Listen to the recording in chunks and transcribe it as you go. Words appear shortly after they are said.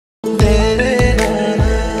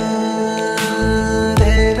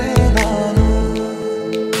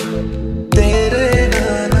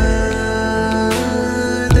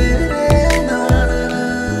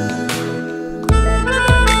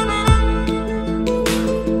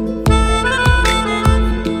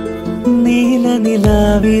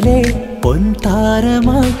നിലാവിലെ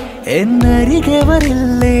പൊൻതാരമായി എന്നരികെ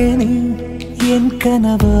വരില്ലേ നീ എൻ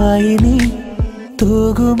കനവായി നീ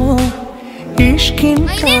തൂകുമോ ഇഷ്കിൻ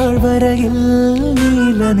താഴ്വരയിൽ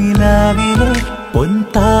നീല നിലാവിലെ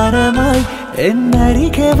പൊൻതാരമായി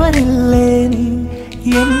എന്നരികെ വരില്ലേ നീ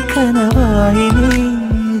എൻ കനവായി നീ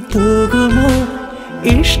തൂകുമോ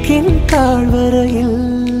ഇഷ്കിൻ താഴ്വരയിൽ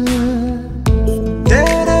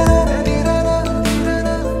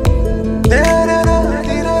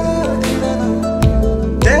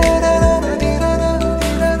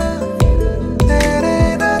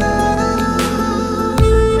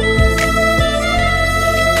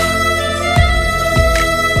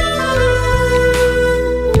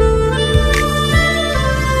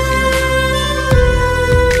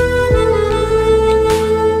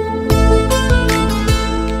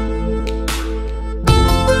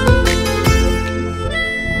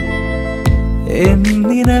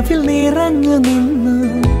നിലവിൽ നിറഞ്ഞു നിന്നു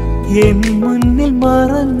എൻ മുന്നിൽ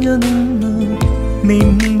മറഞ്ഞു നിന്നു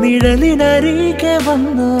നിന്നിഴലിനരികെ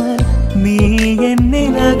വന്നാൽ നീ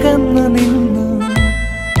എന്നിലകന്നു നിന്നു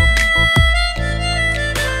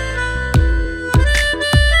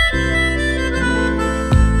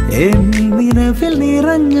എൻ നിലവിൽ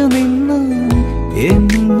നിറഞ്ഞു നിന്നു എൻ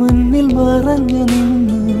മുന്നിൽ മറഞ്ഞു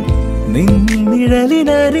നിന്നു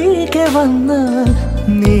നിന്നിഴലിനരികെ വന്നാൽ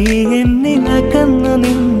നീ എന്നിലകന്നു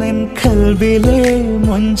നിന്നൻ കൽബിലെ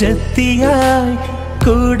മൊഞ്ചത്തിയായി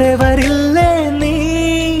കൂടെ വരില്ലേ നീ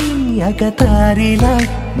അകതാരിലായി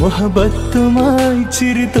മുഹബത്തുമായി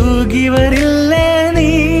ചിരി തൂകി വരില്ലേ നീ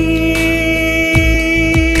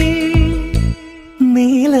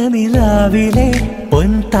നീല നിലാവിലെ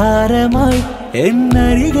പൊൻതാരമായി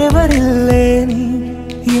എന്നരികെ വരില്ലേ നീ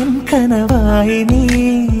എൻ കനവായി നീ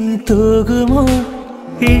തൂകുമോ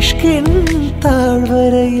ഇഷ്കിൻ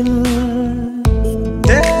താഴ്വരയിൽ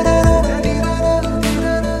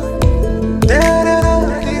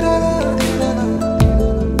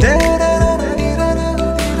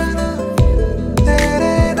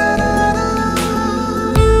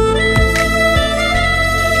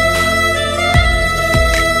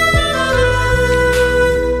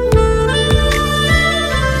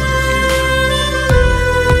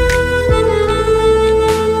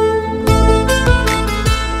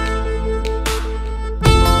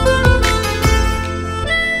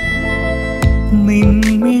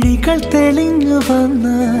നിൻമിഴികൾ തെളിഞ്ഞു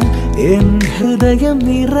വന്നാൽ എൻ ഹൃദയം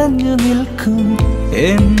നിറഞ്ഞു നിൽക്കും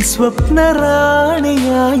എൻ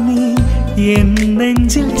സ്വപ്നറാണിയായി നീ എൻ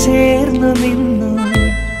നെഞ്ചിൽ ചേർന്നു നിന്നു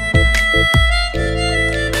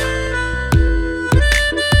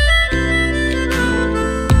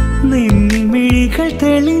നിൻമിഴികൾ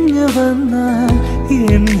തെളിഞ്ഞു വന്നാൽ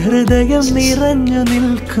എൻ ഹൃദയം നിറഞ്ഞു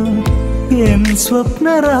നിൽക്കും എൻ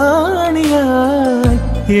സ്വപ്നറാണിയായി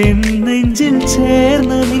എൻ നെഞ്ചിൽ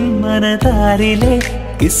ചേർന്ന് നിൻ മനതാരിലെ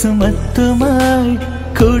കിസ്മത്തുമായി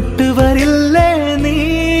കൂട്ടുവരില്ലേ നീ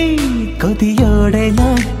കൊതിയോടെ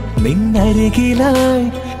ഞാൻ നിന്നരികിലായി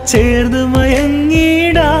ചേർന്ന്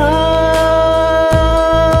മയങ്ങിടാം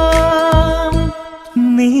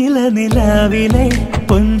നീല നിലാവിലെ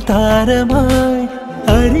പൊൻതാരമായി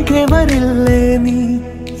അരികെ വരില്ലേ നീ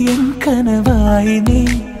എൻ കനവായി നീ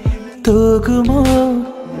തൂകുമോ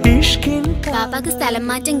ഇഷ്കിൻ പാപ്പാക്ക് സ്ഥലം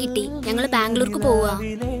മാറ്റം കിട്ടി ഞങ്ങൾ ബാംഗ്ലൂർക്ക് പോവാ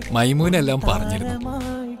മൈമൂനെല്ലാം പറഞ്ഞിരുന്നു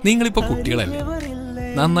നിങ്ങളിപ്പോ കുട്ടികളല്ലേ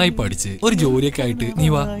നന്നായി പഠിച്ച് ഒരു ജോലിയൊക്കെ ആയിട്ട് നീ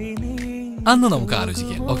വാ അന്ന് നമുക്ക്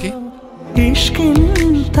ആലോചിക്കാം ഓക്കെ